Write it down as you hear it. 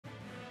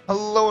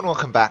Hello and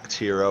welcome back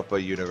to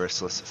Europa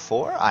Universalis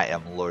 4. I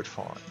am Lord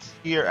Forwind,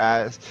 here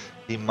as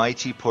the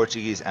mighty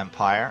Portuguese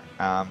Empire.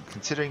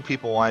 Considering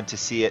people wanted to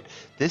see it,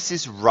 this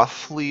is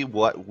roughly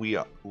what we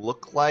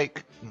look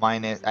like,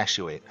 minus...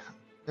 Actually, wait.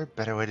 Is there a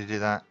better way to do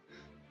that?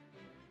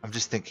 I'm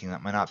just thinking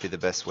that might not be the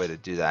best way to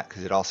do that,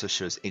 because it also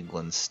shows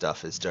England's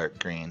stuff as dark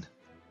green.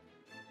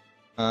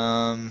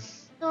 No,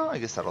 I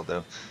guess that'll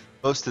do.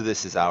 Most of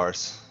this is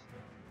ours.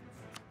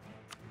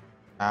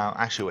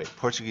 Actually, wait,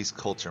 Portuguese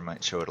culture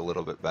might show it a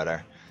little bit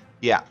better.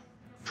 Yeah,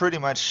 pretty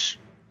much.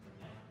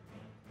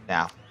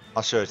 Now,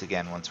 I'll show it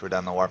again once we're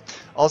done the war.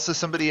 Also,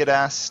 somebody had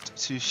asked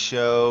to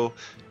show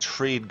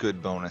trade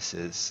good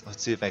bonuses.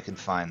 Let's see if I can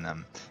find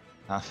them.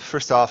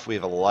 First off, we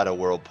have a lot of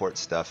world port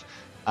stuff.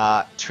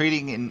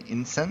 Trading in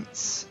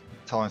incense,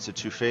 tolerance of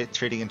true fate.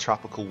 Trading in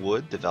tropical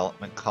wood,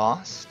 development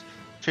cost.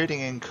 Trading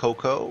in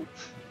cocoa.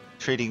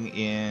 Trading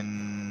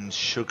in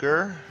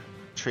sugar.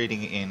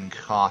 Trading in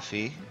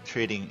coffee,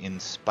 trading in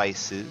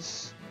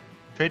spices,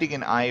 trading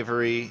in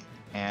ivory,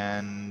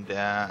 and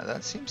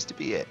that seems to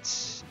be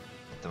it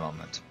at the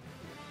moment.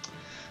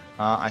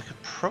 I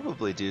could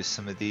probably do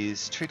some of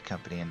these trade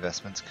company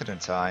investments,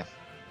 couldn't I?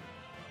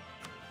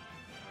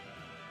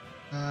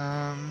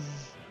 Yeah,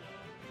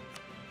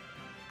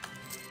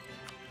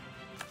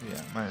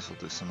 might as well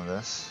do some of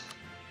this.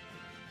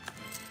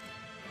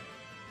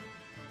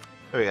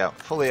 There we go,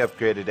 fully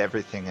upgraded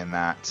everything in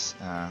that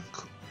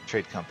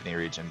trade company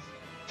region.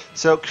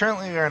 So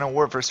currently we are in a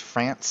war versus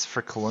France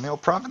for colonial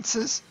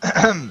provinces,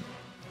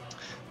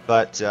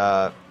 but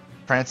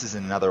France is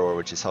in another war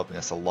which is helping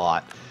us a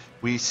lot.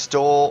 We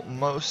stole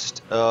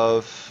most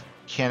of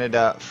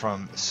Canada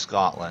from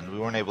Scotland. We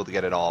weren't able to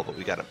get it all, but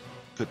we got a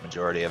good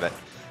majority of it.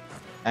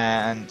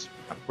 And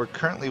we're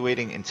currently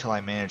waiting until I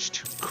manage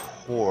to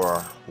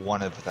core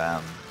one of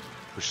them,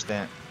 which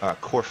then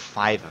core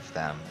 5 of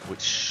them,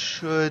 which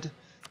should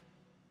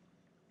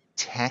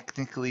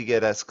technically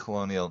get us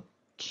colonial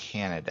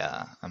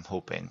Canada, I'm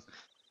hoping.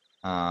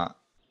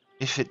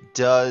 If it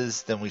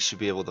does, then we should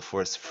be able to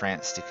force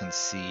France to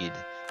concede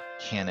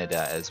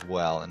Canada as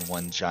well in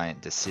one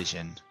giant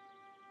decision.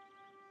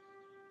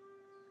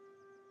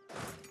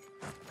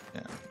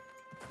 Yeah.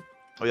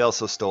 We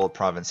also stole a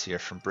province here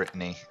from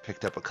Brittany,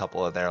 picked up a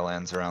couple of their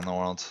lands around the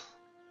world.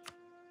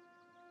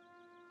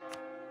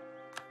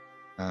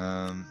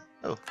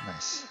 Oh,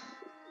 nice.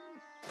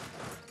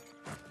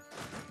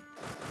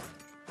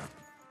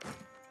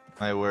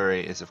 My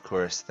worry is, of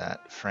course,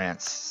 that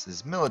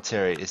France's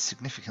military is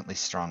significantly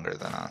stronger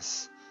than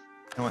us.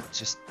 You know what?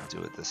 Just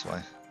do it this way.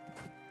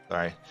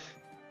 Sorry.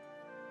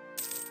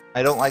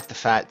 I don't like the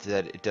fact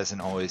that it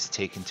doesn't always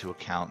take into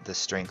account the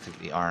strength of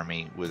the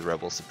army with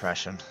rebel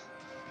suppression.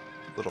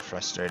 A little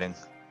frustrating.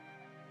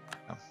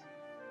 Oh.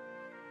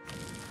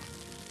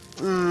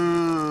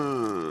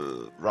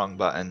 Ooh, wrong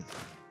button.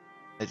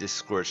 I just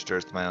scorched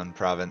earth my own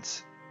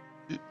province.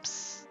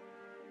 Oops.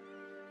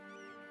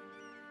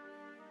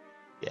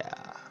 Yeah.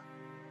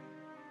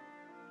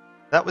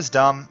 That was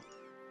dumb.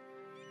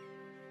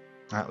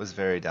 That was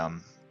very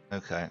dumb.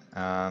 Okay.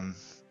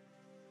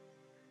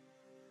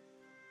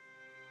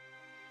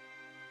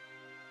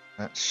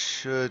 That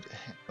should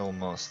hit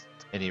almost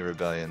any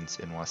rebellions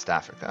in West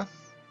Africa.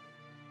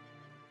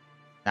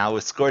 Now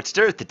with Scorched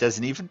Earth, it does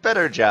an even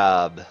better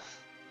job.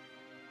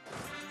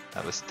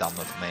 That was dumb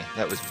of me.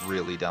 That was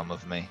really dumb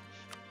of me.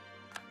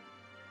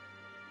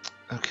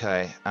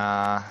 Okay.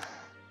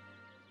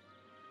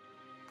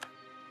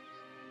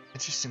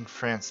 Interesting,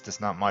 France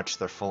does not march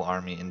their full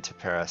army into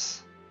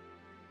Paris.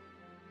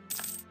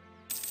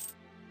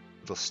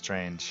 A little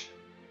strange.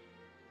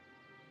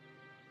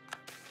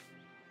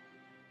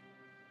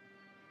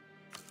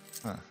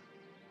 Huh.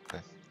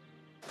 Okay.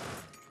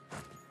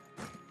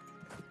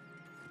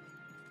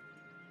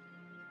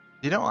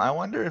 You know, I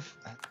wonder if...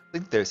 I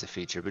think there's a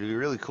feature, but it'd be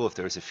really cool if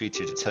there was a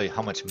feature to tell you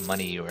how much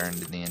money you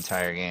earned in the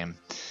entire game.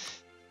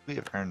 We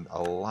have earned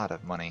a lot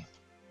of money.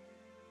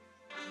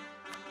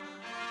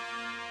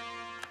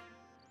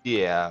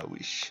 Yeah,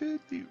 we should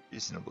be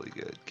reasonably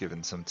good,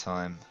 given some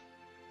time.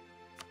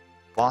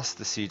 Lost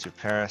the Siege of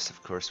Paris,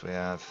 of course we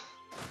have.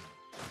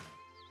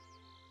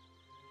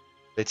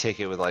 They take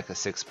it with like a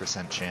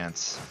 6%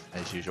 chance,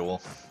 as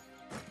usual.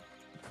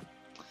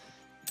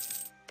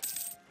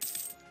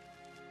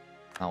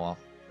 Oh well.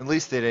 At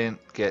least they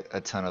didn't get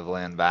a ton of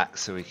land back,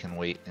 so we can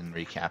wait and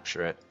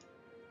recapture it.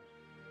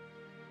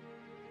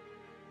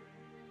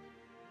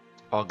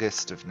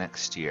 August of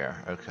next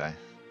year, okay.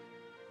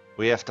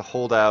 We have to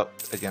hold out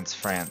against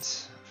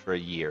France for a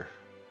year,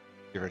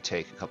 give or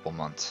take a couple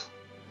months.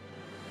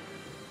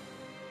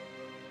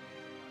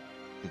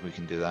 I think we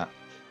can do that.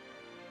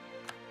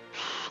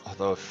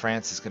 Although if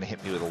France is going to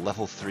hit me with a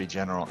level 3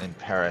 general in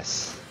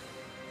Paris.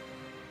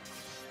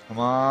 Come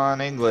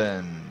on,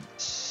 England.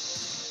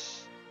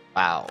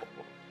 Wow.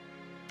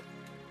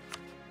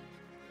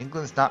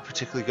 England's not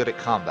particularly good at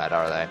combat,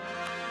 are they?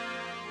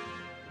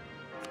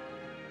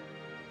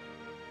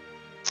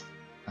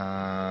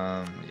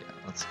 Yeah,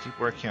 let's keep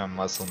working on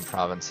Muslim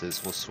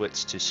provinces. We'll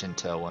switch to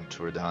Shinto once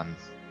we're done.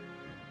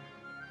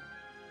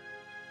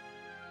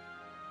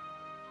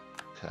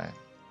 Okay.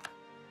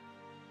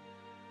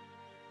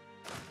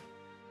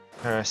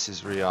 Paris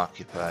is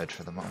reoccupied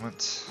for the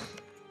moment.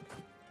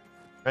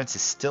 France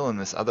is still in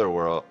this other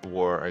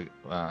war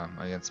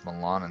against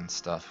Milan and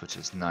stuff, which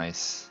is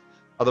nice.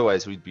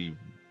 Otherwise, we'd be in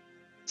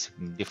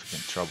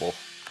significant trouble.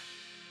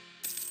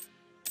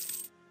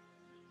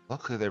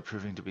 Luckily, they're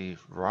proving to be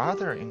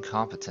rather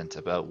incompetent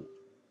about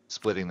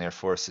splitting their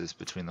forces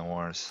between the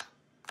wars.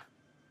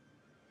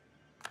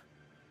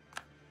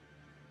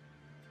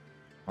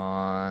 Come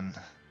on.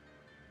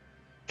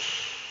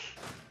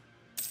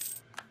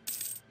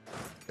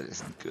 That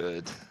isn't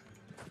good.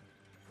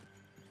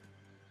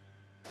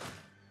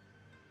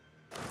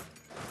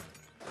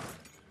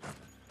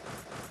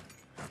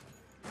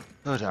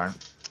 Oh darn.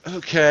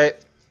 Okay.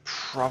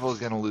 Probably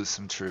gonna lose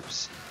some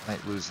troops.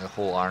 Might lose the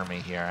whole army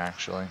here,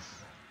 actually.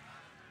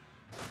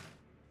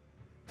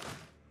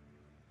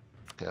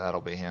 Okay,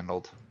 that'll be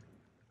handled.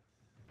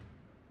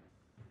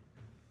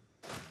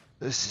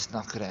 This is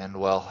not gonna end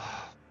well.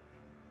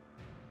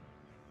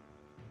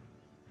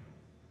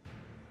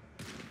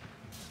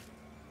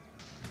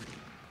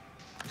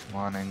 Come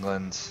on,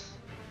 England.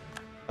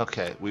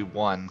 Okay, we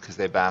won because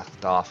they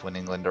backed off when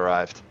England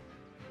arrived.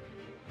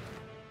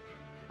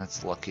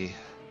 That's lucky.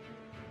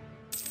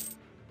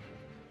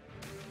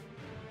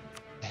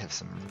 They have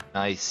some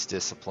nice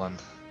discipline.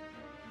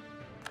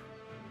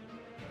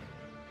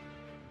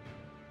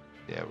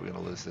 Yeah, we're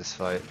gonna lose this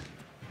fight.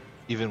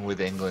 Even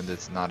with England,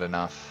 it's not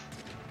enough.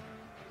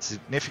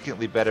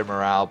 Significantly better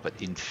morale, but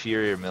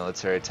inferior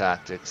military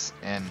tactics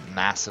and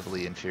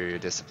massively inferior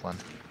discipline.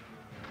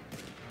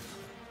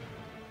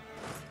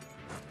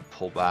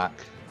 Pull back.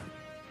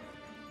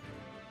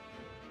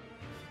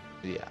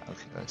 Yeah,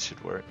 okay, that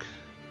should work.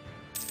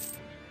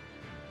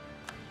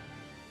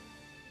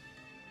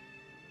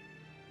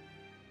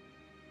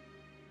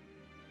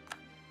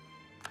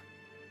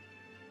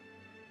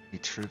 How many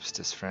troops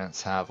does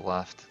France have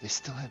left? They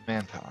still have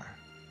manpower.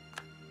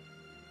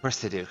 Of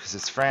course they do, because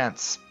it's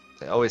France.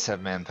 They always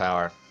have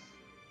manpower.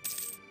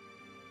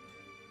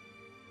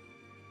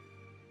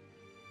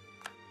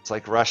 It's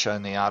like Russia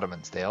and the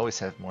Ottomans. They always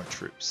have more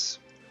troops.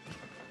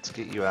 Let's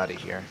get you out of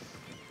here.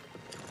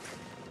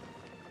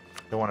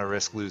 Don't want to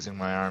risk losing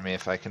my army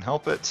if I can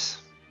help it.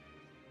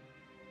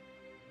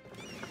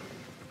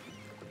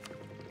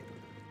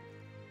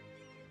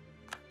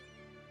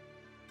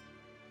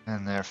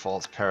 And there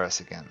falls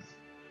Paris again.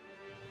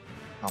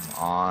 Come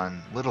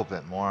on, a little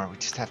bit more. We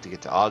just have to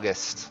get to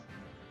August.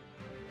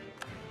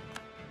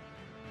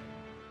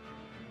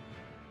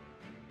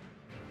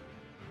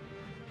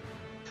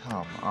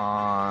 Come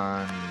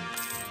on.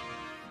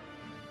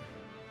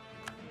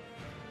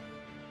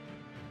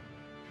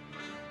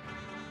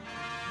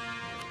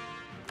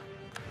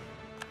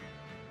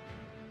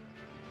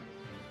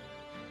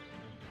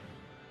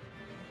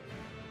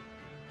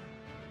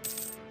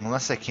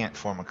 Unless I can't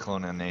form a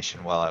colonial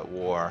nation while at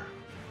war.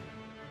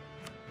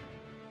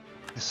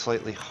 It's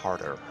slightly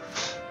harder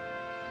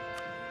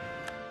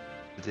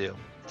to do.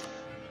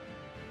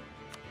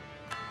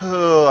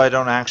 Oh, I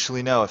don't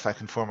actually know if I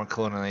can form a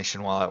colonial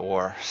nation while at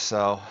war,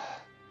 so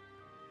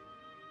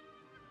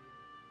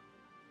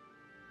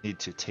need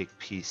to take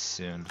peace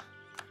soon.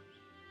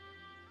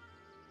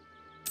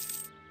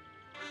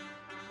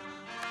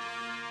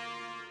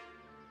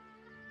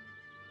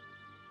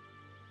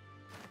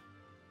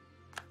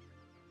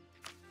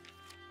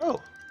 Oh.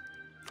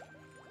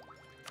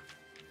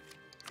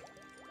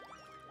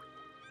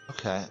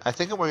 Okay, I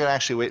think we're gonna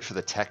actually wait for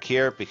the tech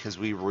here because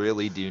we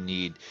really do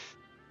need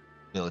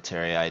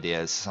military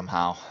ideas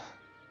somehow.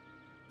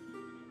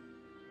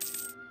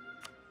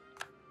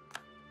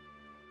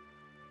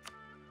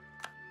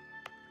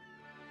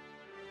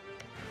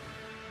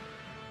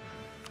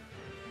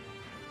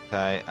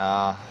 Okay,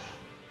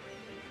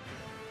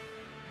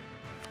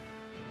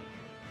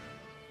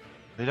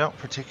 we don't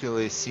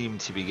particularly seem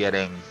to be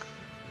getting...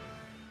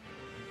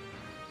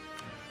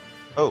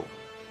 Oh,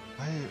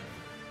 why?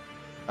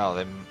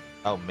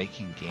 Oh,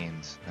 making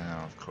gains.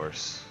 Oh, of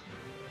course.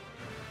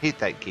 Hate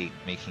that gate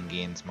making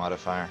gains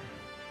modifier.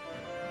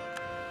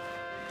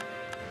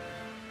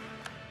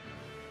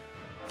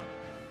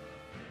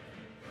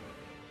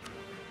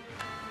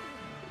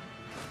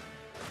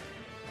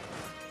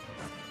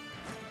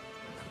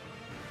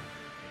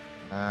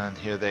 And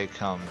here they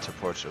come to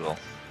Portugal.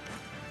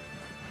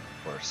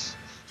 Of course.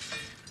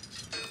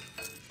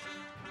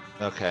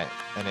 Okay,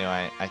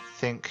 anyway, I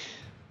think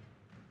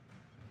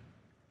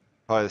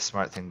probably the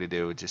smart thing to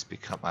do would just be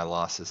cut my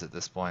losses at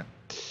this point.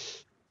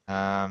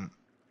 I'm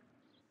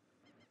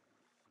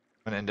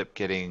gonna end up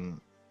getting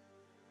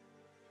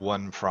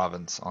one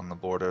province on the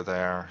border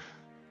there.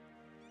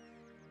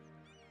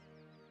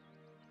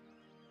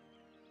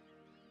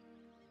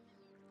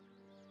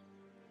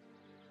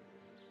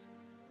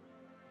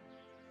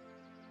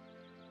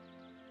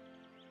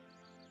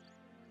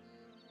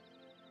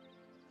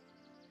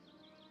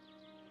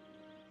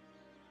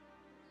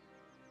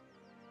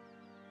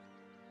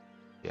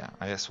 Yeah,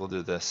 I guess we'll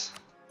do this.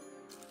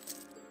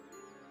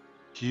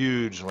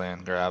 Huge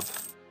land grab.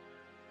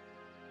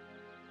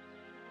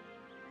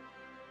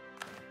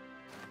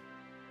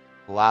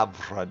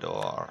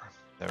 Labrador.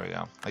 There we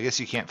go. I guess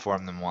you can't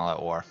form them while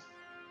at war.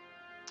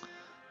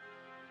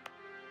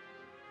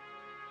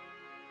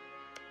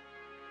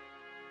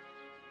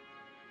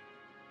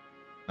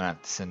 I'm gonna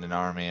have to send an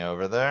army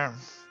over there.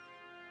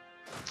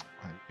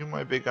 Are you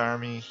my big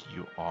army?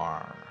 You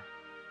are.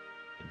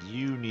 And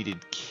you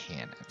needed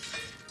cannon.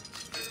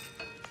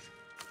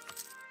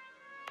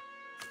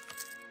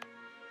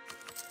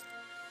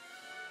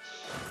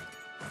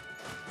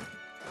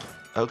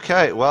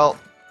 Okay, well,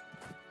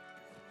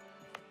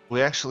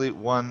 we actually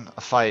won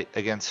a fight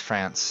against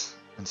France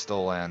and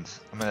stole land.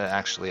 I'm gonna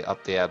actually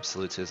up the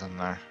absolutism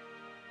there.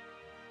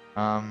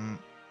 So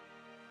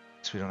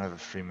we don't have a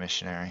free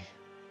missionary.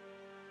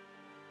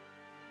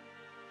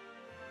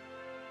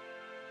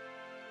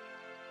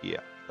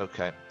 Yeah,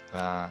 okay.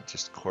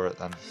 Just core it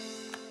then.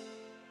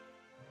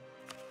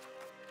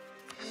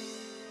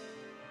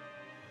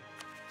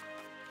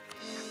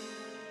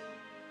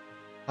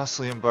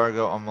 Costly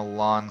embargo on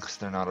Milan because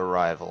they're not a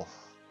rival.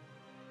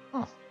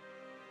 Oh,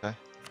 okay.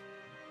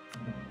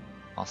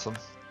 Awesome.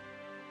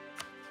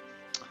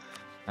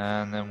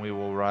 And then we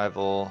will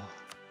rival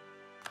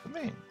the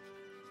Maine.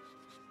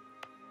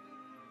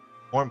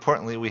 More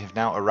importantly, we have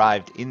now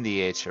arrived in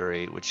the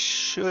HRE, which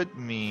should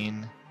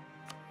mean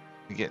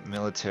we get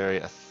military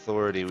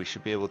authority. We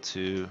should be able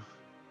to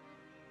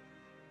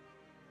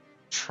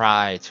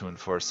try to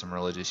enforce some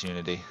religious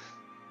unity.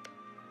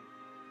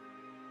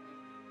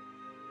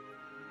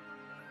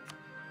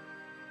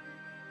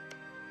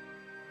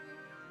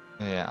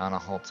 Yeah,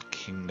 Anhalt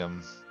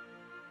Kingdom.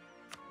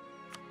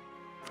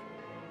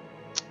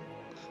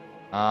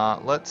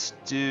 Let's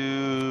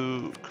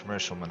do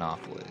commercial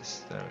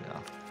monopolies. There we go.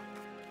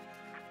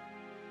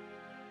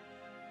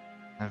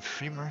 And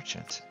free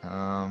merchant.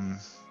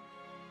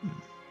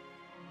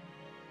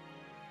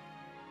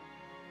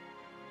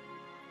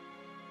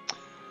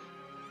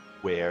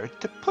 Where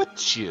to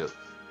put you?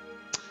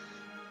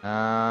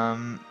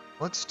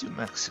 Let's do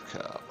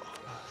Mexico.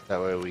 That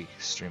way we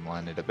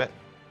streamline it a bit.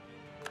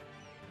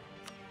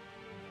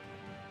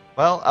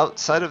 Well,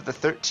 outside of the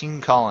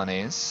 13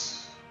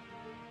 colonies,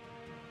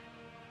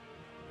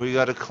 we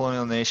got a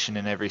colonial nation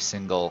in every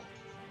single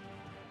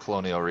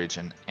colonial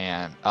region,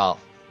 and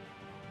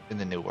in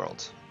the New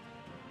World.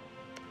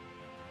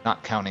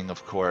 Not counting,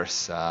 of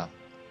course,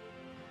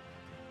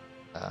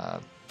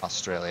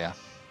 Australia.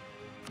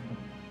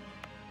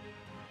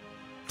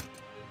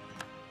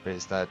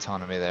 Raise that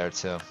autonomy there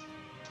too.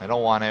 I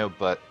don't want to,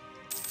 but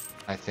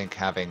I think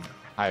having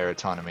higher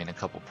autonomy in a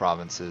couple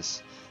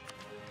provinces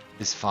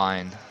is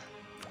fine.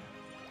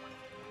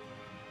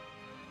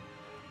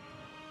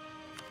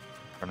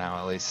 For now,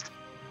 at least.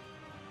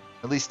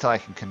 At least till I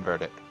can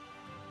convert it.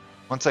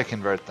 Once I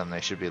convert them,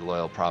 they should be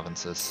loyal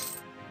provinces.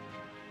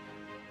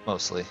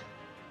 Mostly.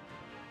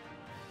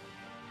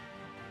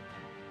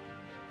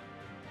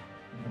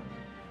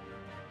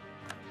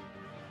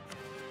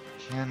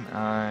 Can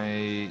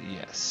I...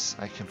 Yes,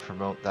 I can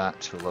promote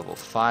that to a level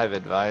 5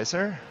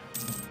 advisor.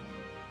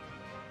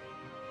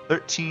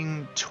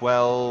 13,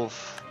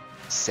 12,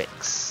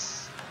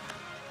 6.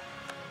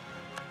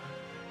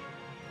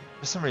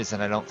 For some reason,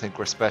 I don't think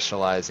we're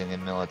specializing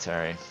in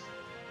military.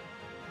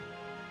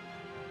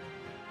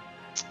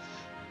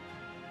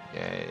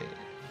 Yay.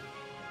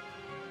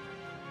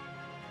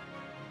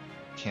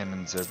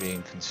 Cannons are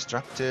being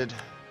constructed.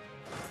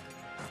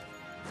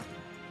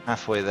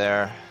 Halfway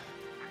there.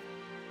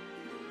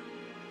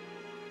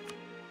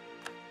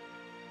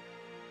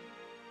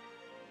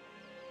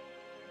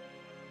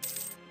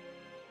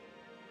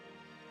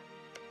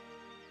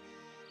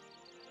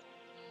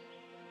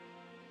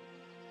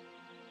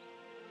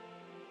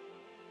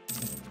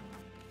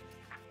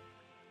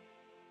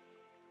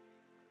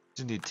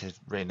 Do need to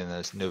rein in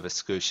those Nova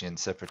Scotian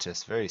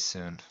separatists very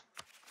soon.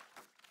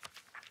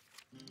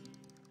 I'm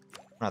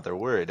rather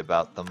worried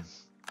about them.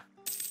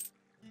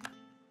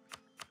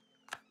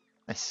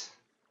 Nice.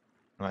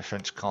 My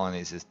French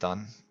colonies is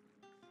done.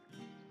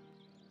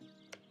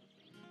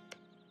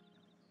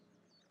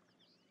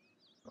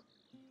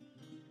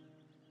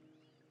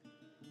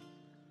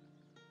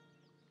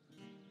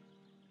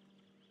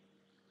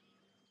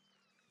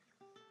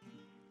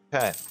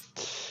 Okay.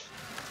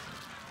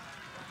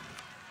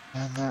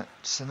 And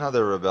that's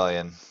another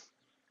rebellion.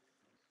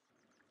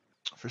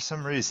 For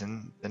some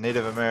reason, the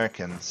Native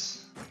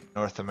Americans in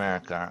North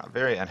America are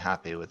very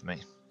unhappy with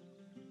me.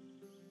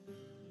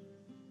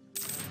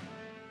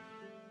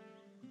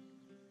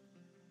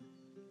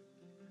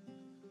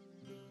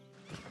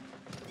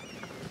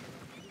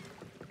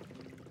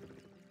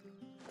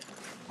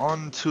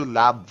 On to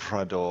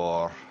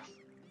Labrador.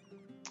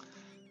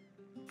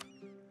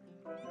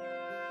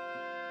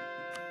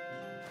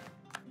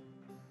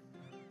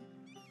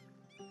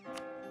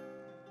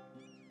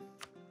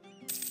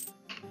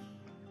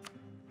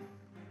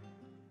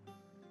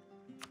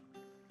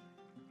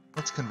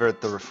 Let's convert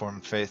the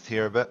Reformed faith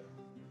here a bit.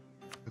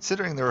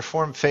 Considering the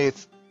Reformed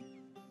faith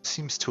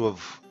seems to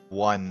have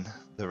won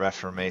the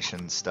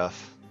Reformation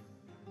stuff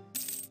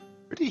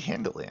pretty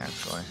handily,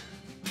 actually.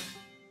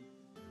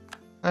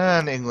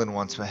 And England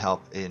wants my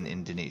help in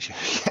Indonesia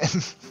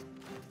again.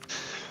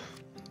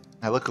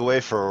 I look away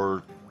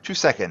for 2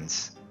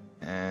 seconds,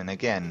 and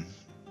again,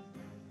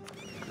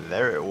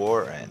 they're at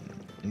war in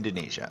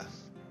Indonesia.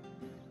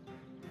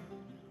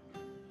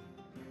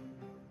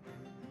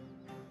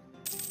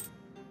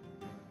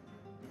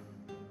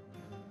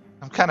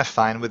 I'm kind of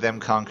fine with them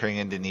conquering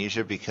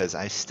Indonesia because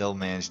I still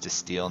managed to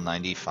steal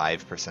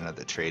 95% of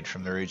the trade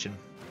from the region.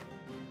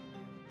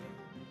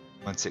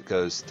 Once it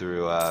goes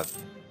through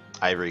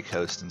Ivory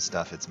Coast and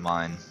stuff, it's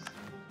mine.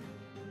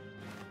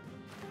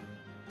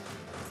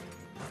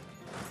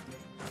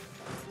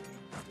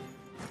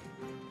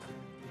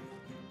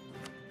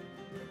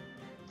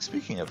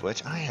 Speaking of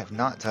which, I have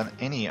not done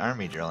any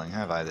army drilling,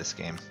 have I, this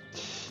game?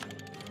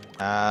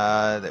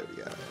 There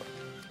we go.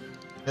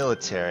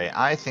 Military.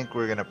 I think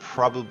we're gonna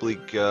probably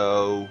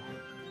go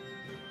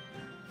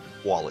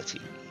quality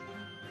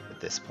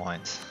at this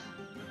point.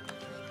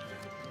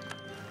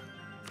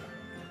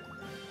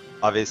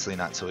 Obviously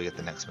not till we get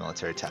the next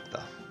military tech,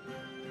 though.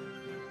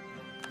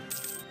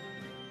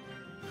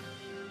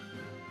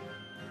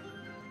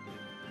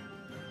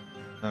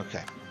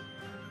 Okay.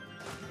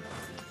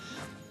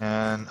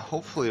 And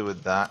hopefully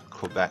with that,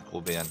 Quebec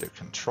will be under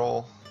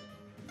control.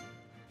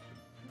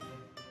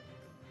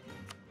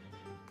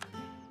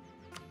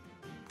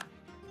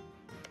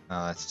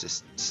 That's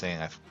just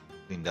saying I've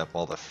cleaned up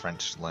all the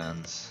French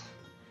lands.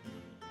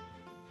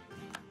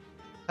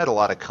 Had a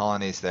lot of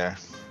colonies there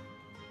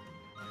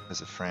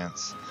because of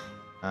France.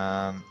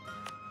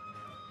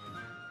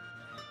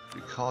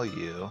 We call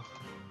you.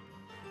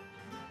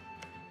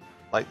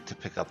 I'd like to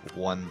pick up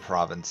one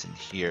province in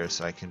here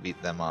so I can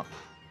beat them up.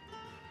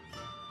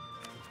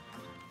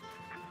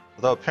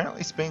 Although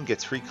apparently Spain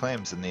gets free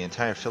claims in the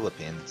entire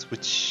Philippines,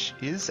 which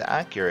is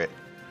accurate,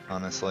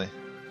 honestly.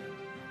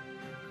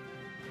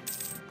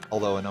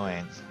 Although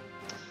annoying.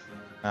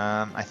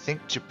 I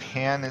think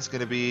Japan is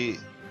going to be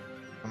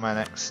my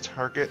next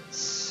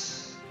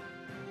targets.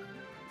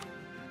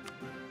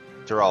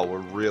 After all, we're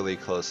really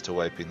close to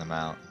wiping them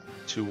out.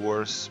 2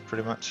 wars,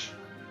 pretty much.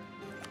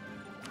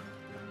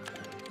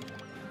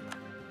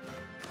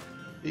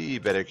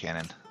 Better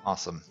cannon.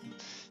 Awesome.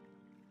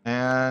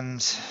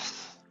 And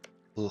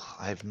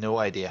I have no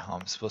idea how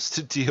I'm supposed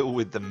to deal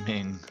with the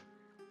Ming.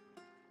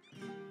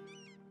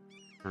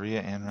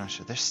 Korea and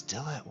Russia, they're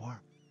still at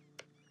war.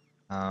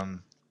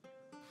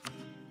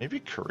 Maybe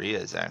Korea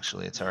is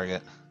actually a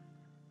target.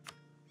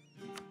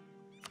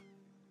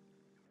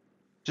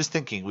 Just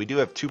thinking, we do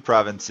have 2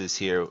 provinces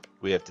here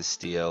we have to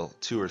steal.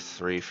 2 or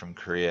 3 from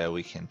Korea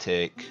we can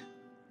take.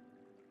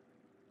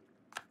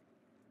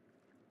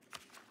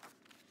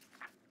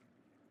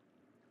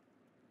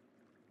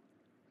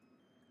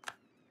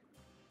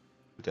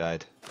 Who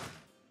died?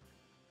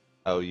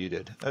 Oh, you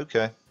did.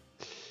 Okay.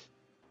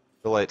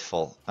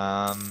 Delightful.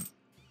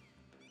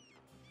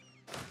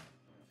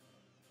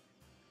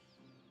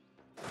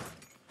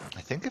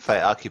 I think if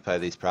I occupy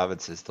these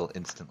provinces, they'll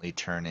instantly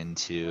turn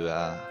into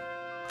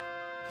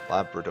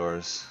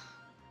Labradors.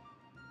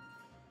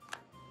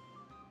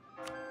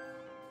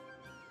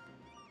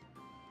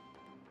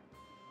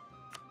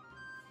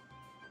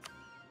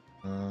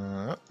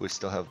 We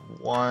still have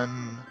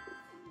one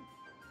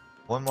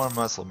more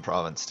Muslim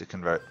province to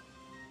convert.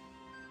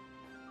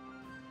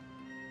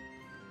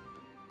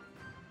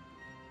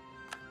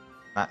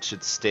 That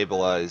should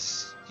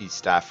stabilize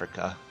East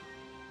Africa.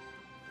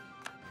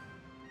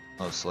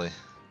 Mostly.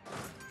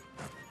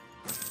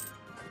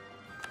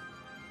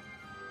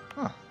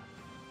 Huh.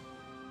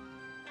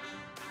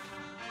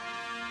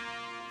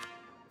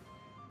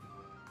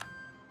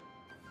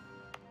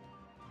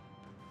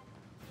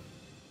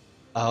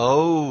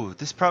 Oh,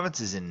 this province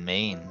is in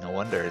Maine. No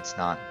wonder it's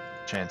not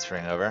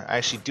transferring over. I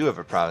actually do have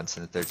a province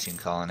in the 13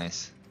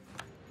 colonies.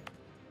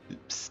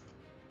 Oops.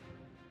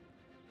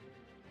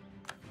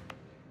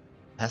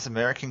 Has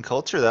American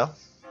culture, though.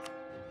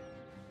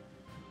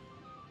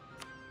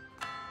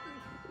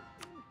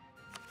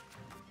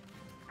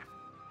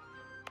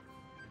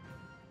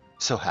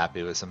 So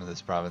happy with some of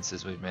those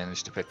provinces we've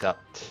managed to pick up.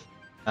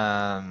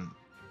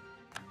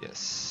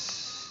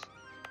 Yes.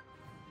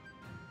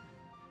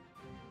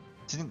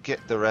 Didn't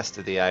get the rest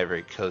of the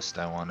Ivory Coast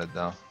I wanted,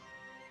 though.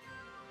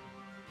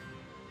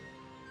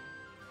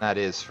 That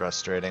is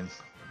frustrating.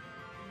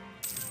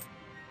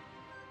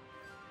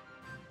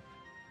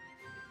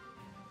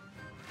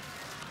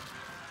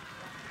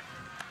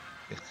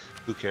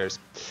 Who cares?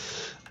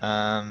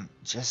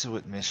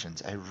 Jesuit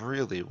missions. I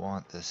really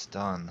want this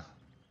done.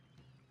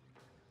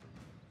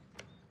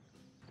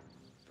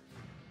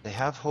 They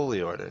have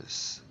holy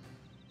orders.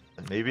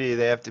 And maybe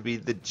they have to be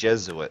the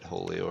Jesuit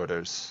holy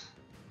orders.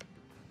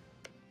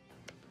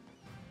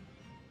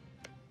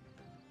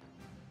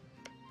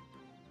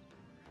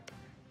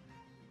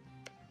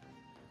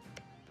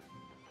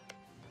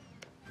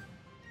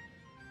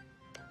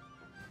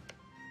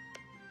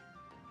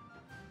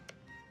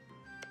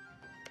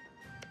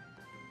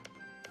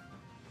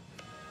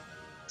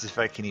 If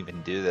I can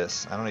even do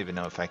this. I don't even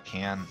know if I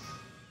can.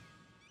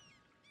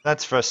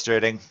 That's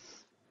frustrating.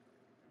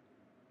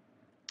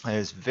 It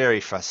is very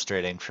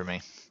frustrating for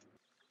me.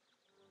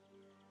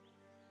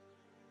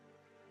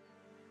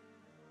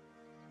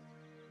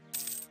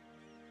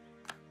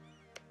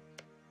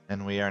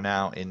 And we are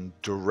now in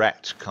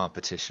direct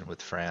competition with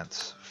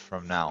France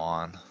from now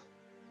on.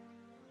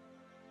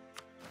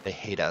 They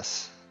hate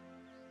us.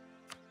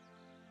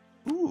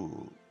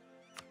 Ooh.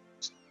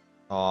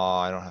 Oh,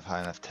 I don't have high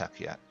enough tech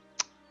yet.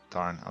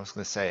 Darn, I was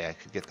gonna say I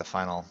could get the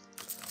final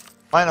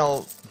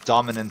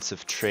dominance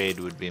of trade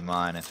would be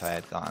mine if I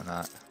had gotten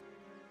that.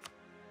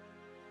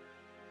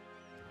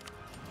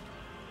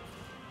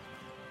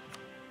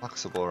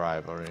 Flexible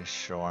rivalry,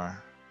 sure.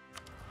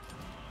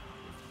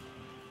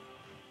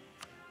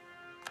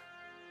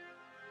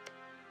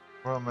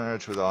 Royal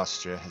marriage with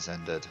Austria has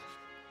ended.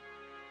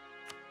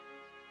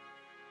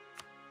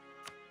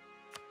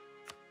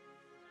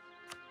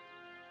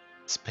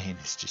 Spain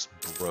is just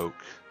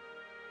broke.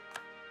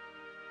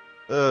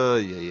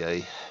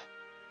 Yay.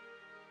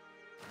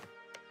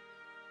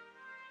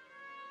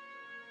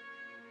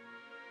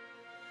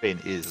 Spain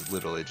is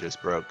literally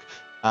just broke.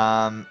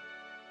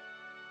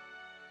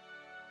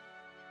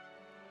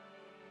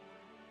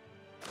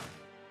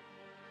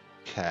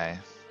 Okay.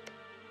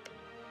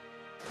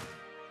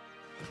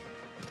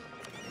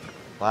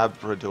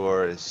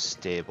 Labrador is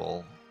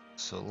stable,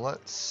 so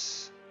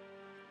let's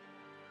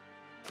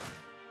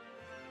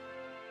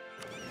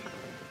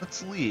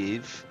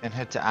leave and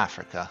head to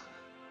Africa.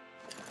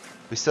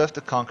 We still have to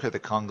conquer the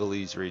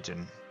Congolese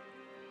region,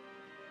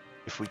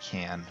 if we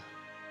can.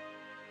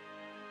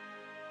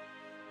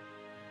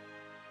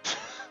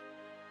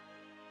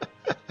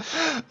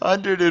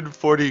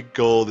 $140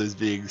 gold is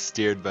being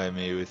steered by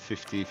me with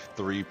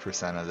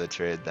 53% of the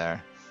trade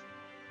there.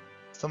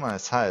 Still not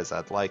as high as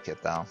I'd like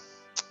it though.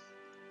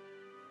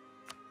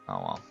 Oh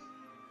well.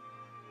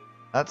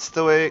 That's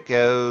the way it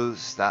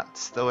goes.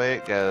 That's the way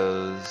it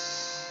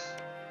goes.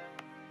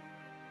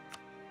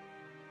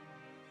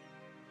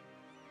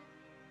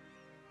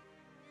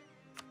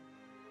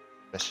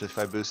 Especially if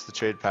I boost the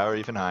trade power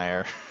even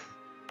higher.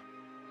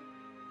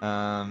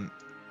 How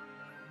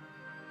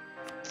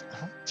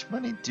much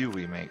money do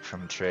we make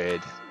from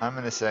trade? I'm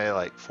gonna say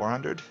like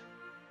 400?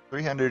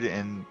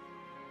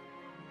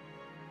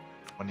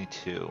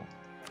 322.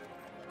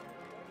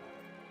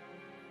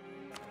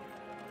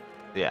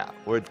 Yeah,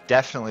 we're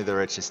definitely the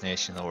richest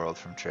nation in the world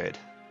from trade.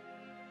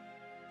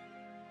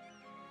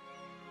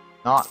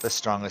 Not the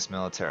strongest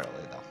militarily,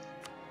 though.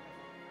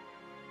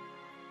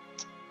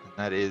 And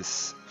that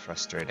is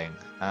frustrating.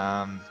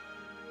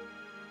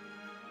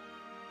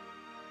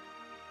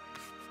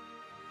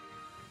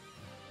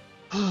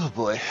 Oh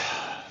boy.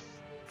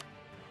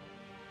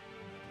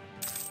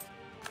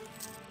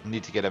 I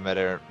need to get a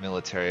better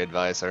military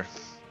advisor.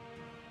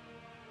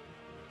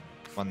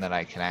 One that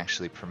I can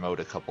actually promote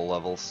a couple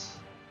levels.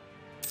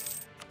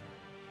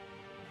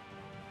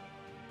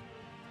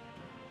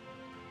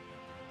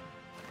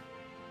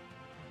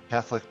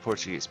 Catholic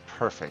Portuguese,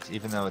 perfect,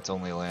 even though it's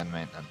only land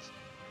maintenance.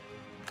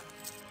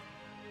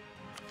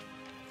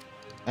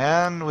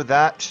 And with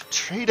that,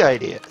 trade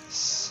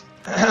ideas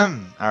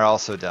are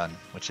also done,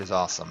 which is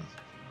awesome.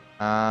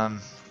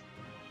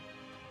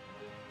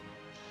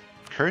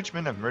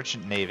 Encouragement of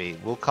Merchant Navy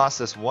will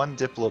cost us 1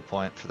 Diplo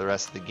point for the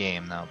rest of the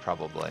game, though,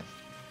 probably.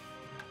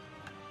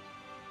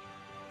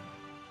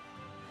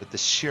 But the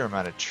sheer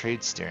amount of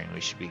trade steering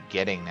we should be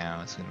getting now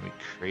is going to be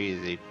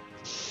crazy.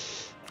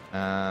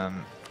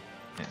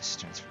 Yes,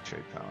 transfer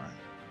trade power.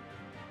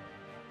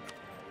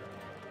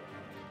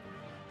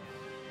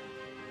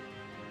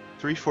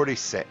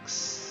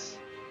 $346.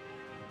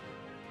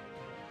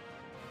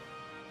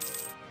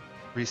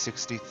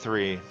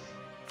 $363.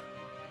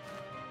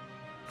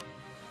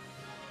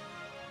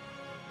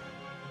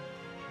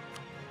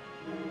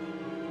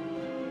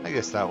 I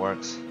guess that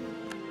works.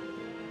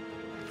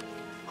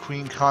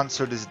 Queen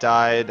Consort has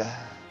died.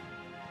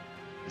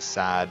 It's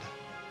sad.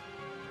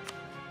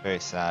 Very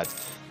sad.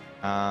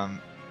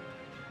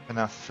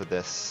 Enough for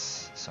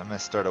this. So I'm going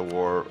to start a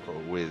war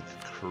with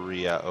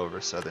Korea over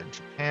southern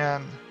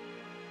Japan.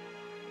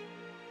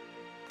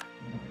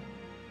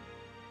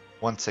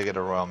 Once I get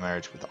a royal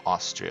marriage with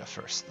Austria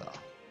first, though.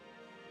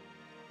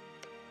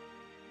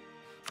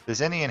 If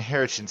there's any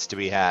inheritance to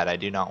be had, I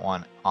do not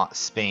want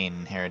Spain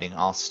inheriting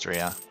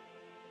Austria.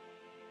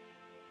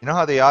 You know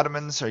how the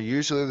Ottomans are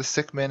usually the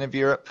sick men of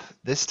Europe?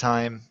 This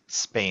time,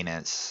 Spain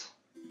is.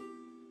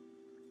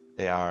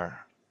 They are...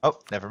 Oh,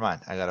 never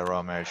mind. I got a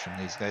royal marriage from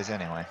these guys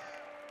anyway.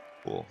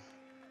 Cool.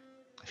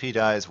 If he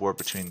dies, war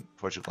between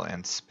Portugal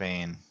and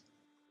Spain.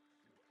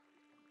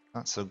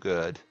 Not so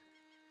good.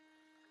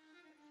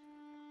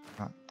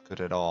 Not good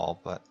at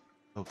all, but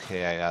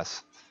okay, I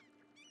guess.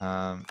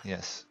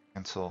 Yes,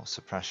 cancel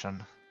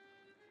suppression.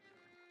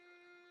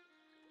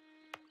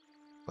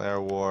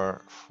 Declare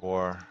war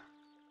for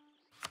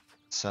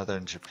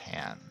southern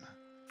Japan.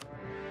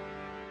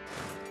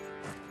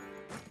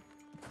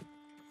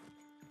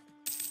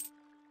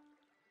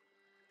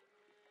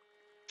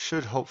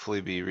 Should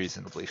hopefully be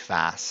reasonably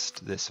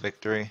fast, this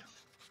victory.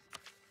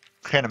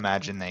 Can't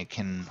imagine they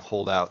can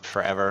hold out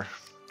forever.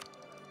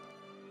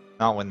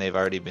 Not when they've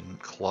already been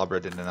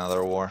clobbered in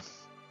another war.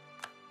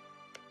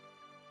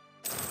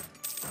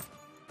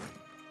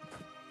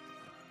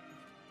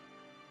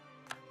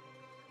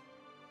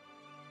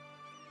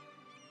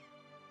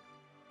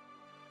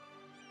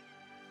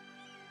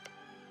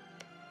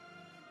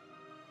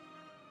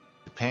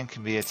 Japan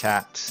can be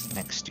attacked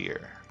next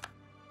year.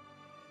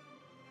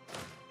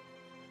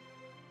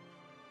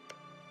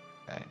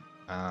 Okay.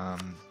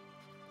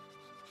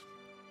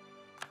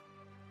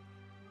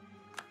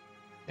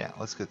 Yeah,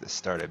 let's get this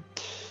started.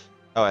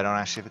 Oh, I don't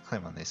actually have a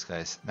claim on these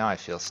guys. Now I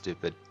feel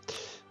stupid.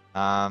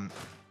 I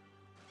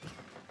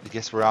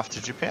guess we're off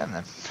to Japan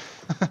then.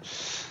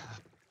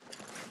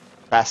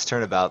 Fast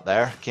turnabout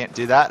there. Can't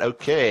do that?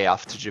 Okay,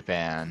 off to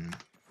Japan.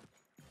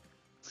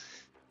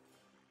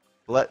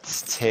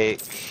 Let's take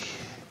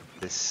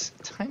this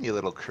tiny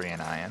little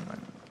Korean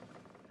island.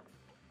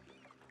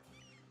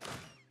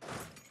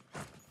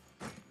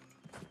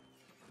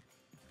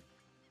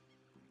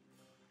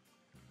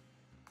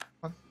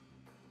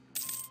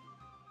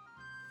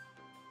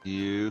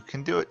 You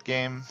can do it,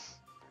 game.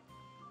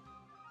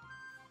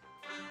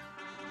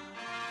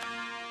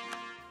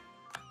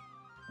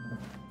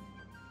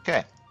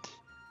 Okay,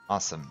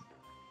 awesome.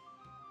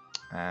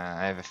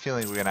 I have a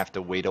feeling we're gonna have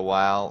to wait a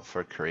while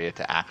for Korea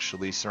to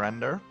actually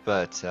surrender,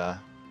 but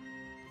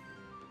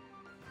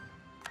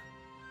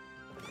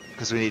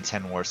because we need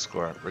 10 war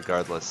score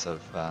regardless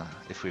of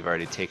if we've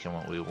already taken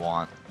what we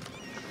want.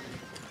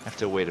 I have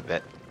to wait a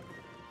bit.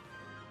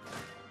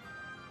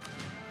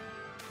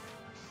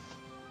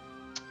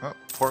 Oh,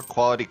 poor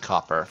quality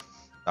copper.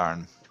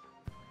 Darn.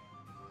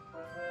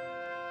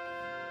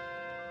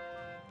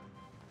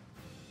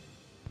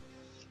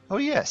 Oh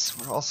yes,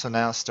 we're also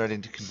now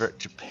starting to convert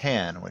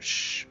Japan,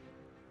 which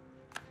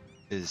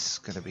is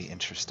going to be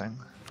interesting.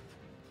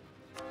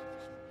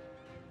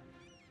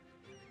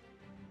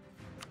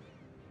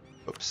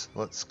 Oops,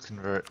 let's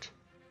convert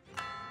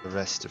the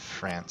rest of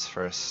France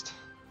first.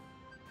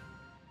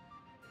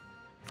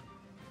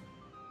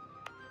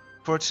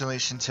 Fortunately,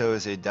 Shinto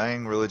is a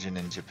dying religion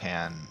in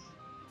Japan,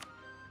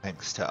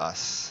 thanks to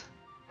us.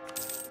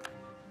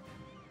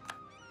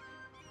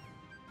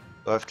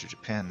 Go after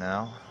Japan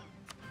now.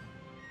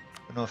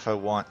 I don't know if I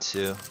want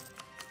to.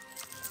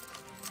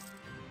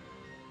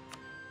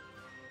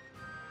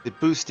 The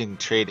boosting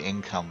trade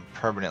income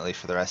permanently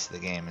for the rest of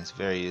the game is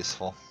very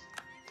useful.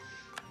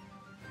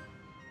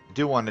 I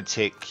do want to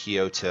take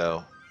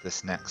Kyoto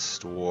this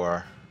next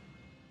war.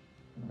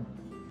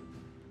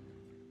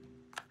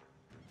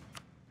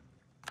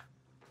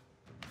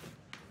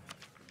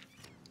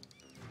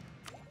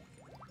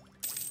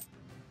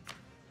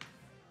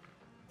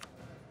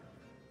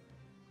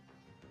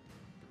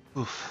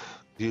 Oof.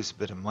 Use a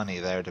bit of money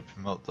there to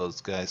promote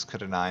those guys,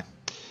 couldn't I?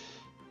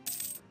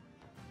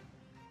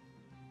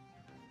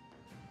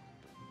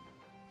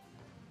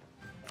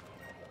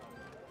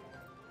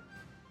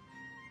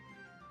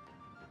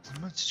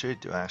 How much trade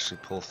do I actually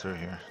pull through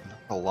here? Not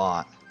a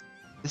lot.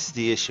 This is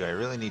the issue. I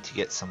really need to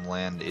get some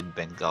land in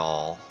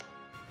Bengal.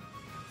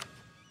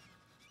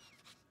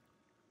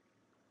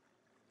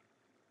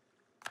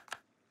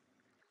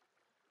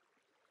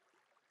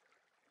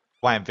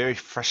 Why I'm very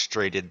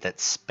frustrated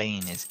that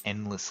Spain is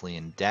endlessly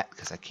in debt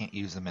because I can't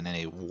use them in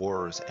any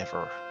wars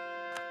ever.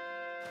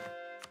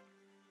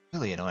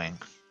 Really annoying.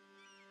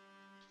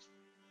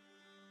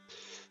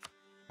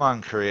 Come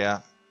on,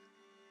 Korea.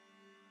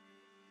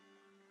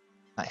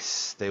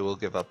 Nice. They will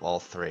give up all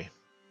 3.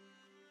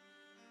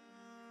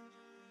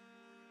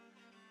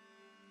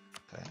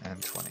 Okay,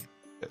 and 20.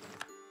 Good.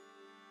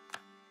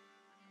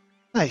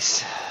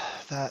 Nice.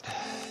 That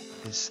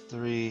is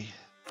 3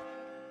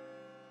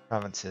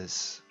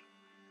 provinces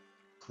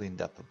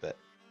cleaned up a bit.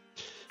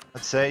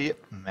 Let's say, yep,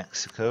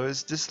 Mexico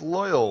is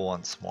disloyal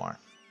once more.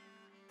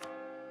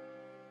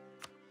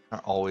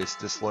 Are always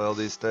disloyal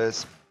these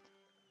days.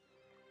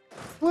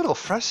 A little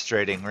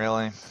frustrating,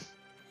 really.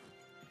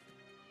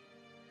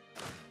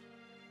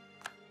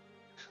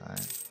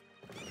 Okay.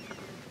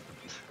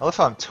 I love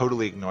how I'm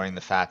totally ignoring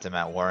the fact I'm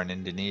at war in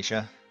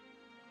Indonesia.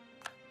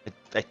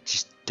 I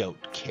just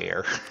don't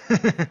care.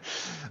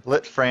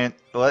 Let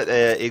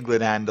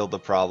England handle the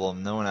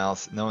problem. No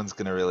one's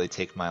gonna really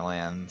take my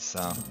land.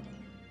 So,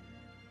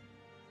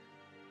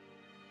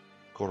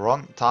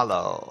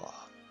 Gorontalo.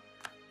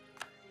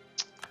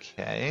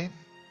 Okay.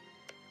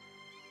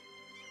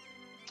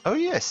 Oh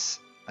yes,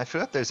 I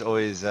forgot there's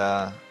always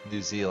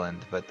New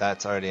Zealand, but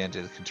that's already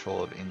under the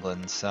control of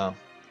England. So,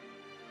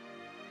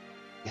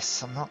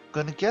 yes, I'm not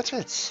gonna get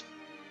it.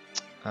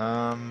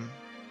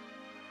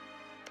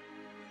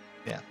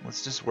 Yeah,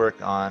 let's just work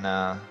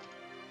on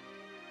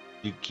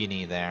New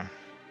Guinea there.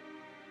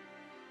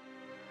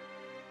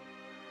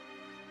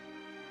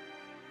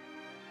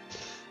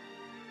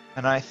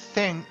 And I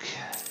think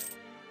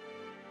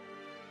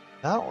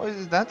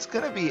that's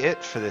gonna be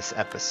it for this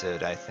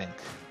episode, I think.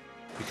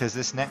 Because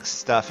this next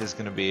stuff is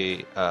gonna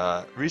be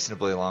a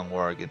reasonably long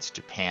war against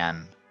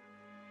Japan.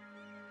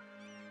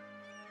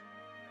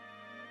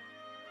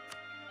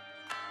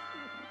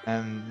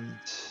 And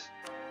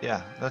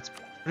yeah, that's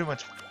pretty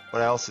much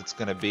what else it's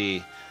gonna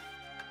be.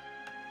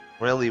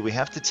 Really, we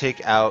have to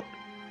take out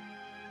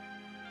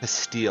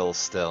Castile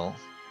still.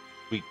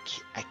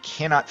 I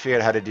cannot figure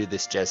out how to do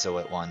this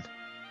Jesuit one.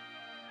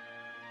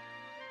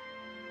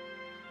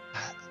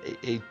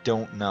 I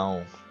don't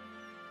know.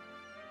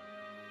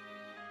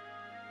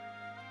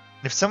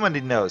 If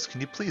somebody knows, can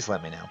you please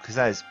let me know? Because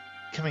that is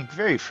becoming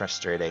very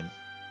frustrating.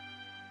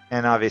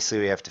 And obviously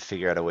we have to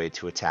figure out a way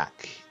to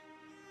attack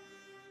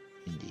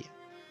India.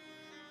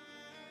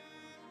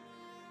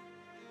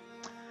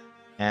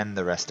 And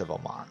the rest of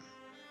Oman.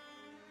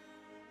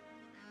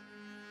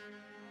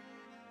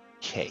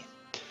 Okay.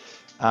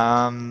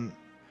 I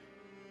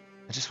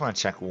just want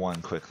to check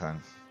one quick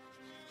thing.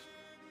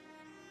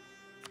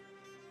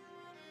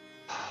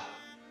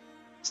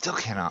 Still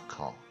cannot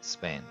call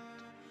Spain.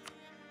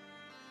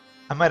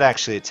 I might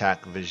actually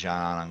attack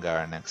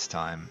Vijayanagara next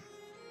time.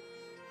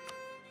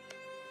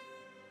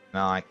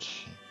 No, I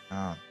can't.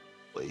 Oh,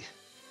 boy.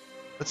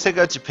 Let's take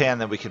out Japan,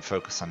 then we can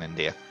focus on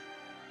India.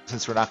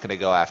 Since we're not going to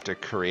go after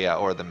Korea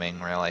or the Ming,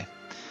 really.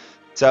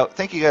 So,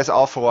 thank you guys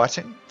all for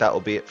watching. That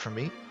will be it for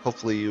me.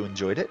 Hopefully you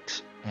enjoyed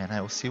it. And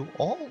I will see you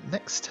all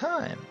next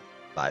time.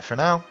 Bye for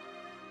now.